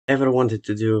Ever wanted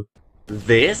to do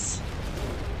this?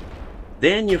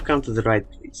 Then you've come to the right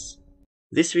place.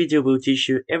 This video will teach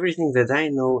you everything that I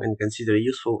know and consider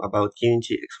useful about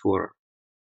Unity Explorer.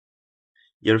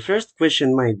 Your first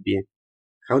question might be,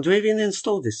 how do I even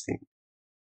install this thing?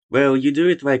 Well, you do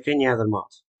it like any other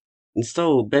mod.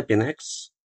 Install BepInEx,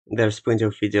 there's plenty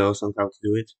of videos on how to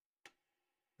do it.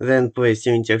 Then place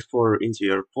Unity Explorer into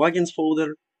your plugins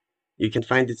folder. You can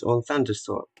find it on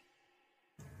Thunderstore.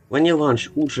 When you launch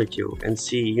ULTRAKILL and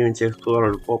see Unity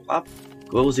Explorer pop up,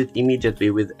 close it immediately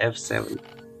with F7.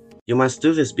 You must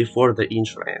do this before the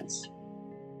intro ends.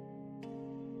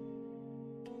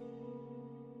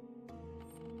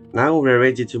 Now we're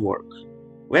ready to work.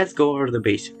 Let's go over the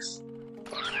basics.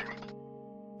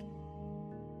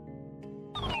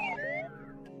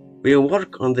 We'll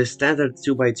work on the standard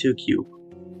 2x2 cube.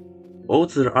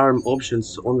 Outer arm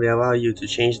options only allow you to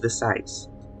change the size,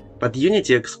 but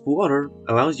Unity Explorer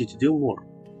allows you to do more.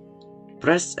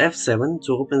 Press F7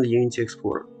 to open the Unity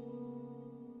Explorer.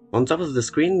 On top of the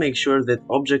screen, make sure that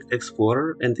Object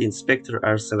Explorer and Inspector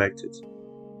are selected.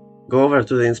 Go over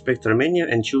to the Inspector menu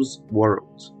and choose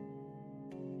World.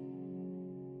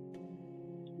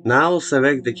 Now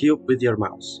select the cube with your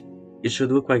mouse. It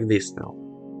should look like this now.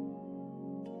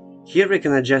 Here we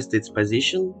can adjust its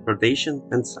position, rotation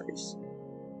and size.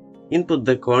 Input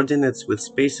the coordinates with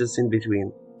spaces in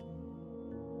between.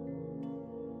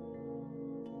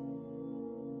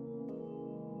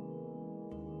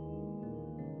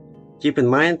 Keep in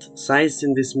mind, size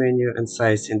in this menu and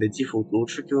size in the default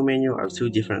ULTRAKILL menu are two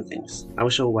different things. I'll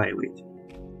show why later.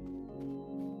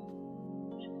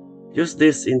 Use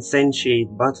this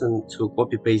Instantiate button to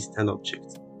copy-paste an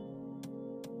object.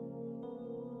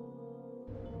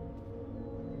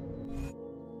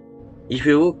 If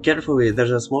you look carefully,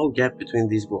 there's a small gap between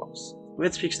these blocks.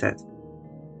 Let's fix that.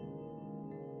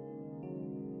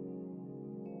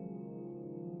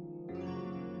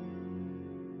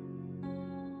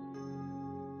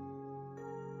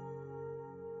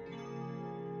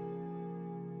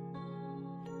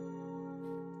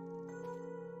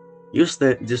 Use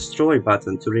the Destroy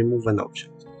button to remove an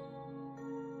object.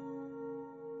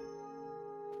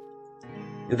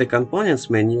 In the Components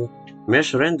menu,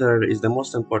 Mesh Renderer is the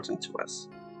most important to us.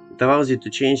 It allows you to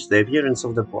change the appearance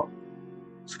of the block.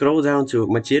 Scroll down to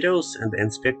Materials and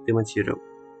inspect the material.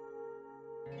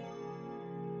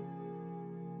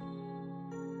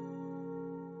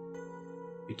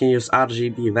 You can use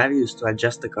RGB values to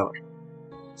adjust the color.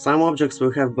 Some objects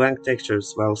will have blank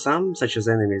textures, while some, such as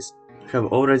enemies, have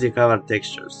already colored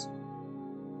textures.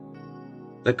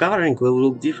 The coloring will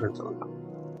look different on them.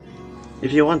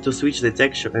 If you want to switch the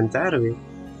texture entirely,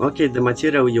 locate the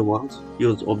material you want,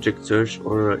 use Object Search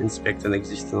or inspect an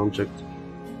existing object.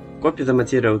 Copy the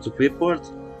material to clipboard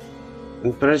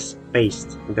and press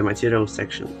Paste in the material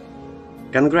section.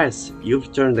 Congrats,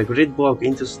 you've turned a grid block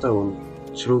into stone.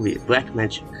 Truly black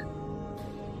magic.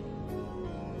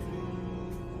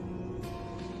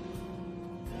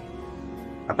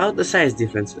 About the size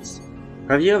differences.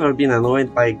 Have you ever been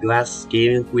annoyed by glass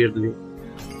scaling weirdly?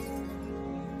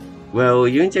 Well,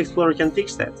 Unity Explorer can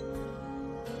fix that.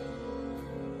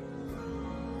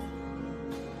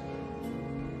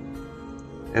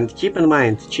 And keep in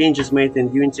mind, changes made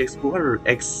in Unity Explorer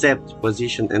except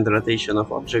position and rotation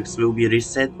of objects will be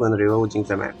reset when reloading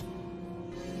the map.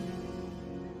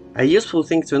 A useful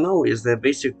thing to know is the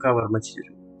basic cover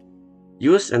material.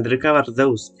 Use and recover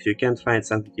those if you can't find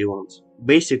something you want.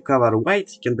 Basic cover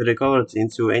white can be recolored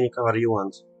into any color you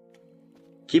want.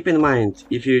 Keep in mind,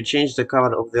 if you change the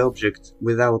color of the object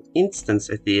without instance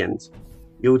at the end,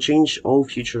 you'll change all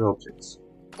future objects.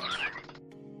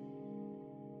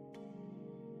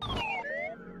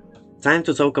 Time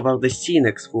to talk about the Scene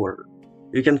Explorer.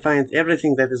 You can find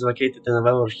everything that is located in a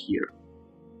valor here.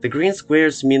 The green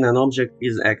squares mean an object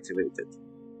is activated.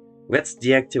 Let's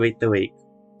deactivate the lake.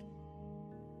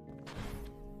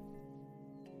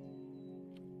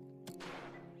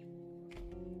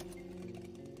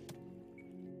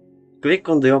 Click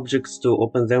on the objects to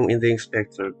open them in the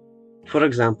inspector. For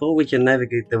example, we can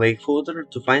navigate the lake folder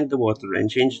to find the water and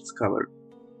change its color.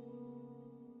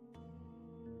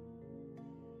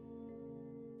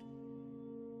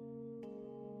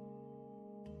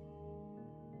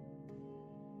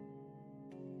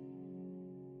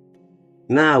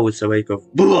 Now it's a lake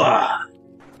of blah!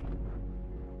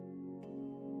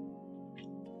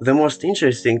 The most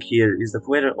interesting here is the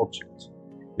player object.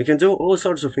 We can do all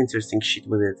sorts of interesting shit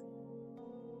with it.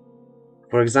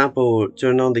 For example,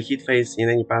 turn on the heat phase in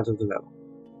any part of the level.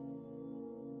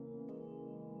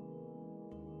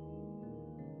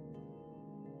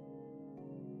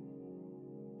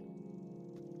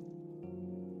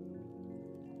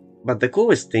 But the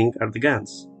coolest thing are the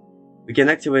guns. We can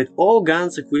activate all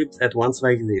guns equipped at once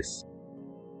like this.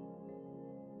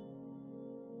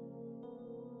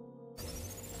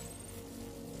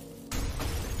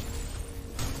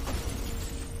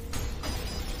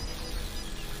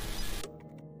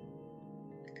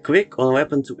 Click on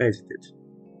weapon to edit it.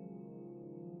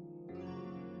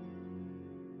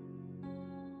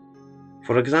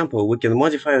 For example, we can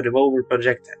modify revolver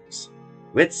projectiles.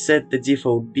 Let's set the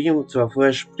default beam to a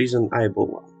flash prison eyeball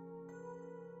one.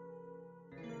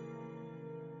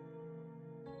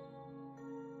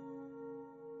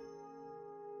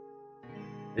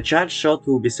 The charge shot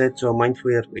will be set to a mind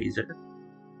flare laser.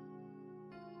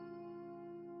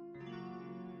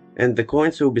 And the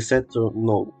coins will be set to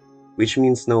null, which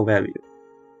means no value.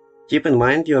 Keep in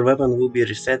mind your weapon will be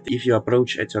reset if you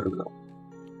approach a terminal.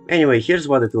 Anyway, here's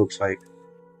what it looks like.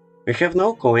 We have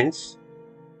no coins.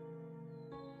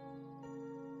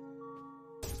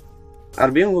 Our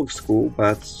beam looks cool,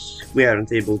 but we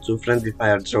aren't able to friendly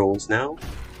fire drones now.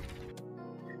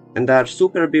 And our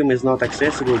super beam is not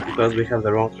accessible because we have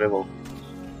the wrong revolver.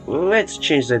 Let's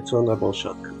change that to a normal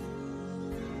shotgun.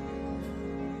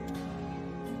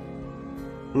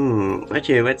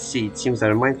 Okay, let's see. It seems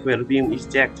our mind flare beam is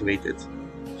deactivated.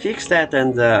 Fix that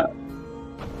and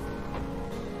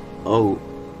oh.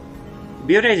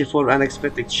 Be ready for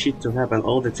unexpected shit to happen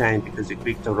all the time because you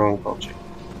clicked the wrong object.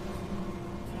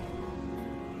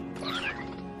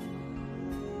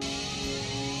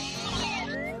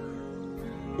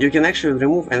 You can actually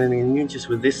remove enemy immunities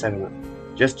with this segment.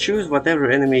 Just choose whatever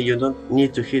enemy you don't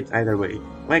need to hit either way,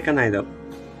 like an idol.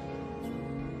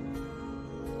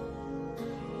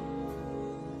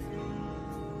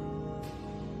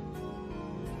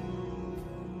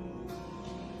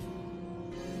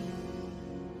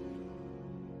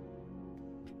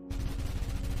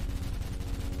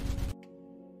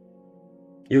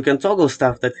 You can toggle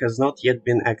stuff that has not yet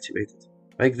been activated,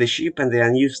 like the ship and the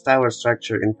unused tower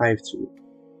structure in 5.2.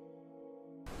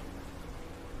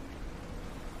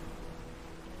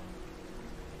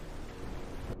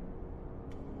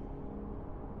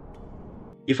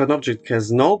 If an object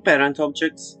has no parent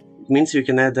objects, it means you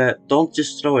can add a "Don't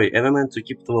Destroy" element to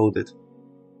keep it loaded.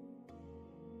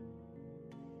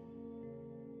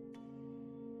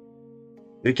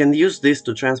 You can use this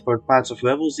to transport parts of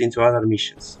levels into other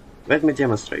missions. Let me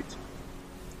demonstrate.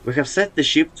 We have set the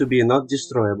ship to be not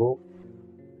destroyable.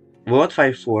 Load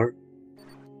 5.4.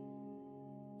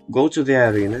 Go to the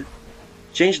arena.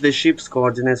 Change the ship's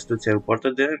coordinates to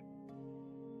teleported there.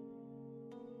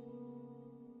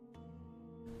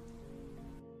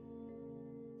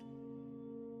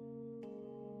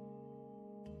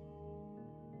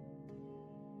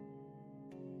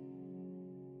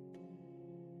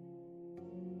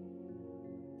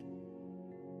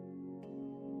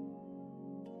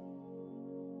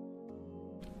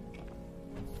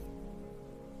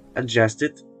 Adjust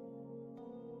it.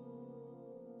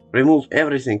 Remove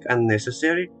everything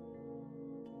unnecessary.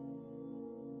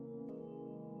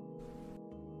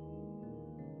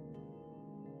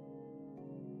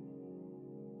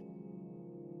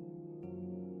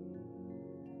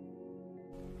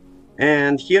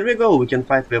 And here we go, we can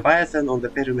fight Leviathan on the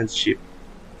Pyramid ship.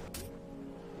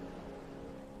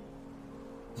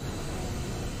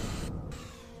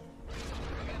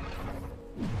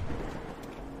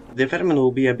 The Vermin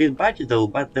will be a bit buggy though,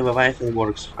 but the Leviathan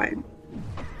works fine.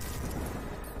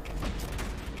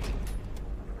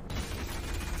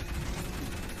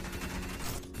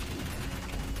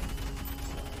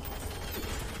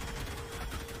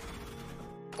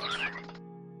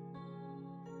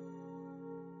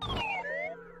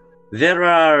 There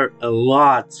are a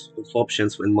lot of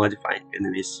options when modifying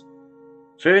enemies.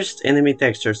 First, enemy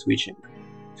texture switching.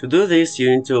 To do this, you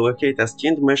need to locate a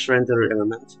skinned mesh renderer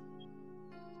element.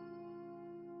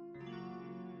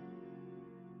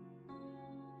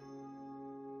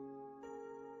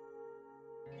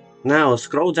 Now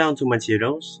scroll down to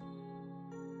materials,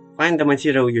 find the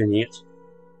material you need,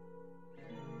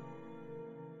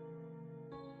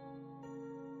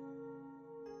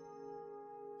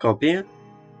 copy,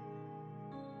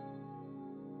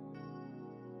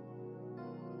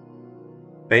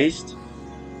 paste,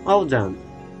 all done.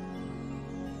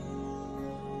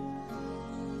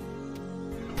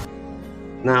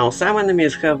 Now some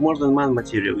enemies have more than one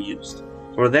material used.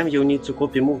 For them you need to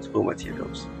copy multiple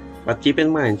materials. But keep in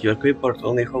mind, your clipboard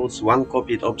only holds one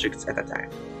copied object at a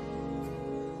time.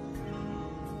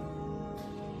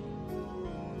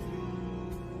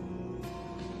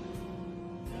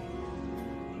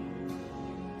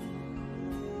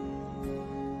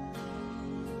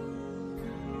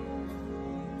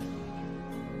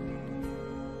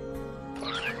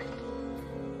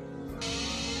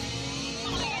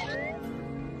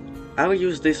 I will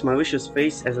use this malicious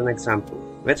face as an example.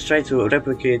 Let's try to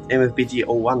replicate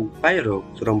MFBD-01 Pyro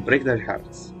from Break Their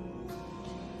Hearts.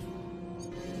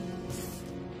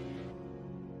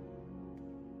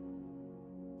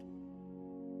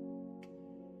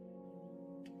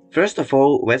 First of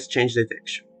all, let's change the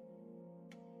texture.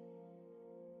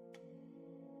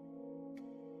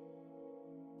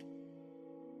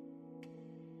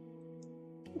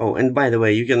 Oh, and by the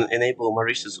way, you can enable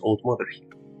Mauritius old modder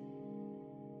here.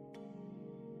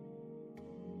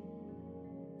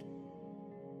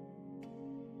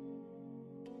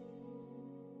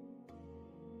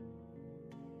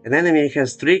 An enemy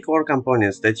has three core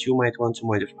components that you might want to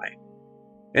modify.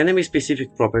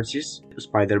 Enemy-specific properties,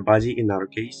 spider body in our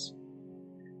case.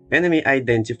 Enemy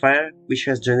identifier, which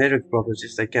has generic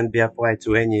properties that can be applied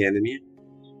to any enemy.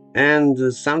 And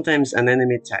sometimes an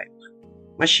enemy type.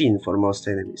 Machine for most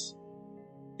enemies.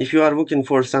 If you are looking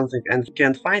for something and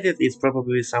can't find it, it's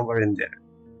probably somewhere in there.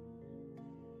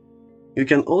 You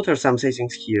can alter some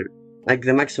settings here, like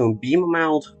the maximum beam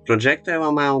amount,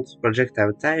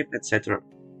 projectile type, etc.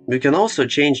 You can also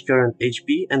change current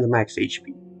HP and max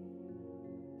HP.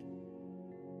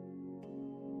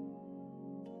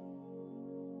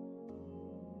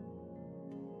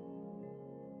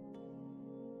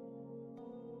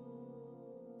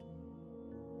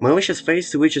 Malicious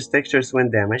face switches textures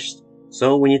when damaged,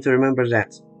 so we need to remember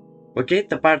that. Locate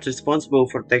the part responsible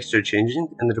for texture changing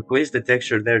and replace the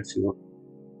texture there too.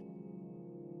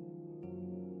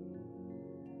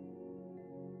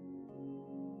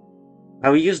 I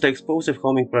will use the explosive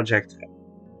homing projectile.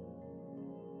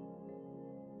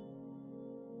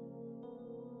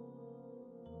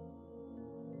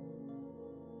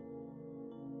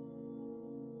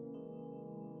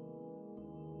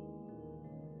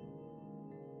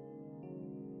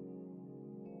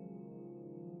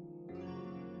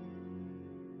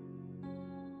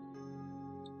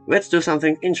 Let's do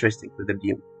something interesting with the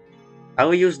beam. I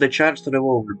will use the charged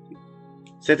revolver beam.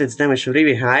 Set its damage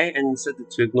really high and set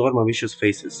it to ignore malicious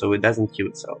faces so it doesn't kill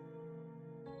itself.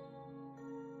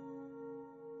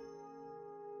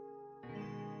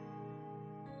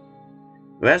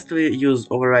 Lastly, use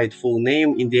override full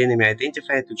name in the enemy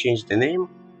identifier to change the name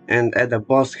and add a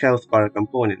boss health bar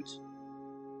component.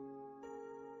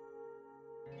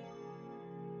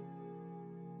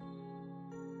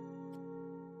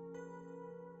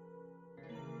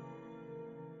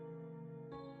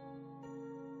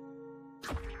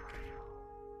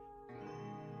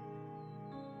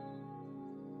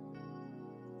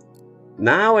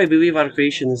 Now I believe our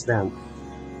creation is done.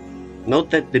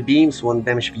 Note that the beams won't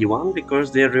damage V1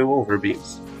 because they are revolver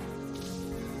beams.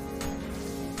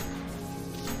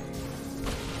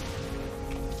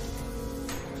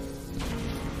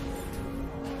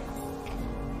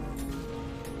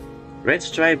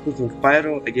 Let's try putting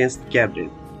Pyro against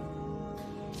Gabriel.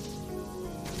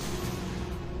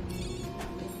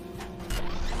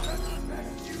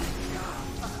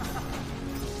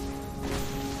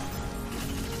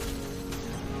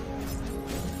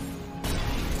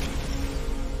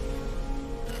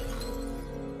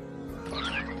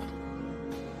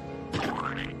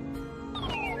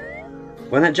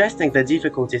 When adjusting the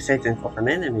difficulty setting of an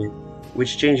enemy,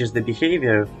 which changes the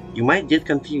behavior, you might get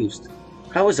confused.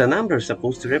 How is a number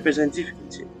supposed to represent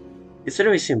difficulty? It's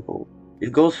really simple.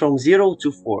 It goes from 0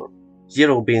 to 4,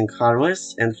 0 being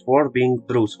harmless and 4 being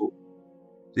brutal.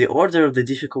 The order of the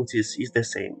difficulties is the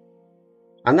same.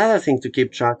 Another thing to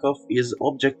keep track of is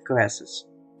object classes.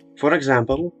 For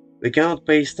example, we cannot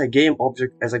paste a game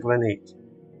object as a grenade.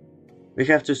 We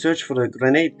have to search for the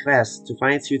grenade class to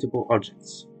find suitable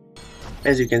objects.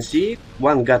 As you can see,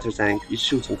 one gutter tank is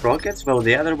shooting rockets while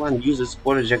the other one uses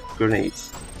spore eject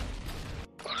grenades.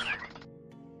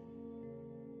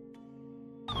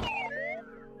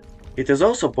 It is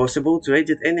also possible to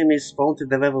edit enemies spawned at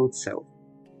the level itself.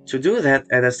 To do that,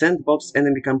 add a sandbox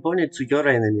enemy component to your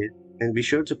enemy, and be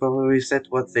sure to properly set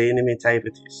what the enemy type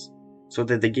it is, so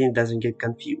that the game doesn't get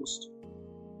confused.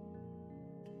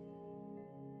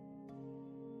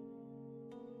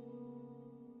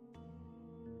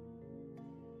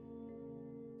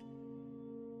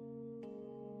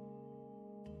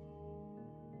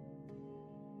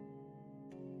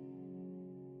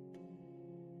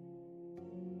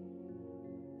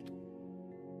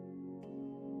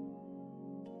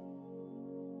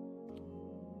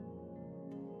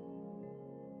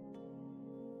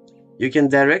 You can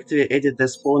directly edit the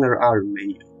spawner arm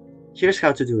menu. Here's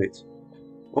how to do it.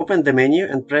 Open the menu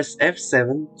and press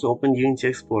F7 to open Unity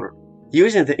Explorer.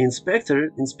 Using the inspector,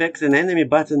 inspect an enemy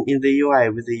button in the UI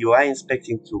with the UI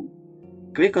inspecting tool.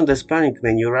 Click on the spawning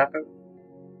menu wrapper,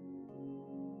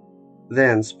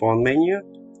 then spawn menu,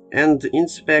 and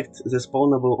inspect the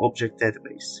spawnable object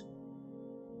database.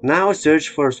 Now search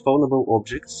for spawnable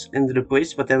objects and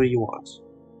replace whatever you want.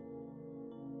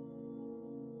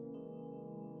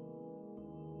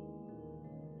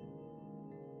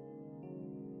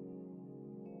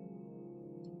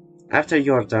 After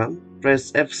you are done,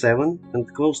 press F7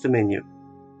 and close the menu.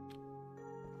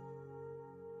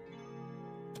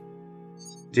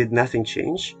 Did nothing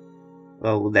change?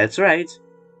 Well, that's right.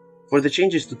 For the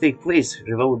changes to take place,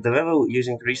 reload the level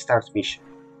using Restart Mission.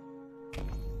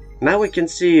 Now we can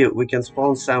see we can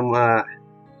spawn some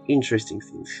interesting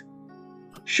things.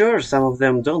 Sure, some of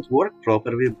them don't work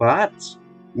properly, but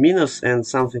Minos and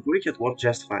Something Wicked work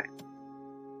just fine.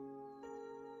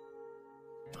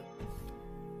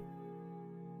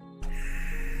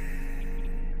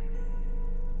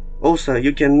 Also,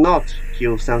 you cannot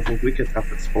kill Something Wicked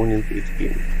after spawning it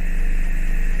in.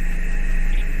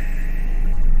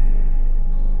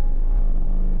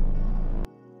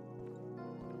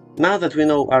 Now that we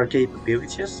know our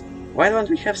capabilities, why don't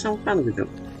we have some fun with them?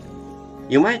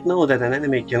 You might know that an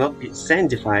enemy cannot be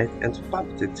sandified and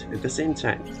puppeted at the same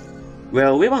time.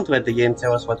 Well, we won't let the game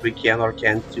tell us what we can or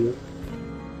can't do.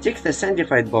 Tick the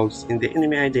sandified box in the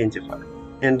enemy identifier.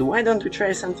 And why don't we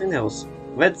try something else?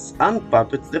 Let's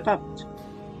unpuppet the puppet.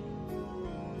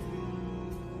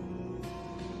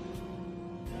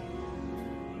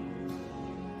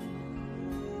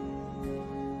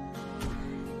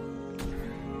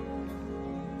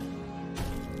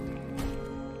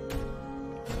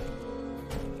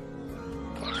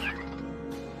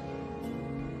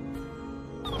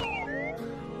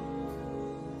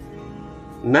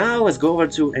 Now let's go over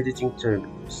to editing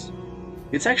terminals.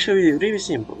 It's actually really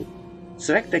simple.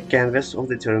 Select the canvas of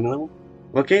the terminal,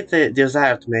 locate the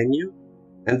desired menu,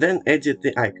 and then edit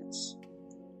the icons.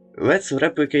 Let's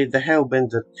replicate the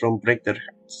Hellbender from Break Their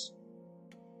Hearts.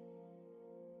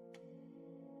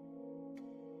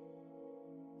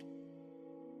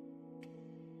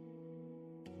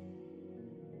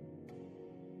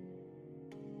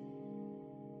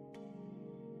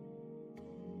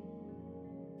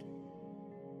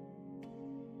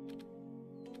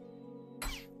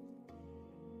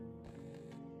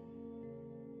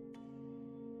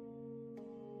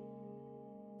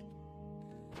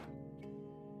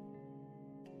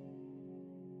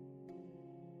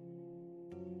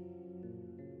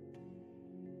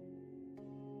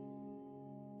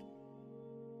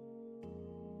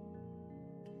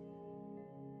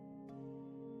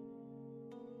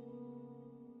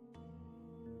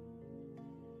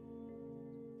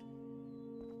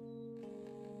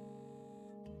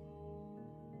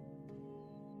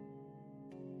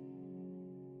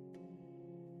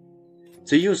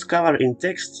 To use color in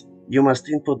text, you must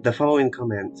input the following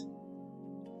command.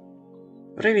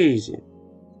 Really easy.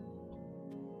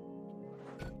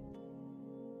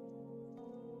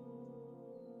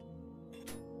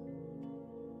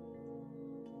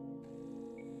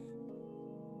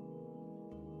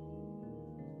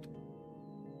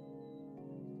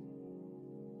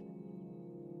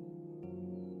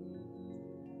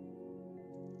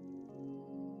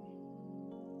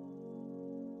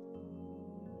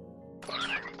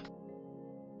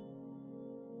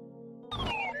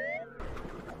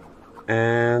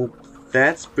 And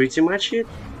that's pretty much it.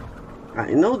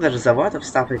 I know there's a lot of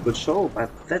stuff I could show, but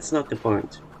that's not the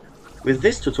point. With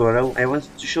this tutorial, I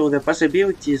wanted to show the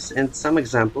possibilities and some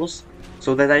examples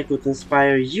so that I could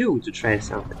inspire you to try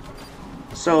something.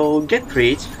 So get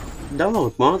creative,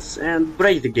 download mods, and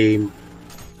break the game.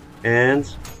 And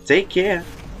take care!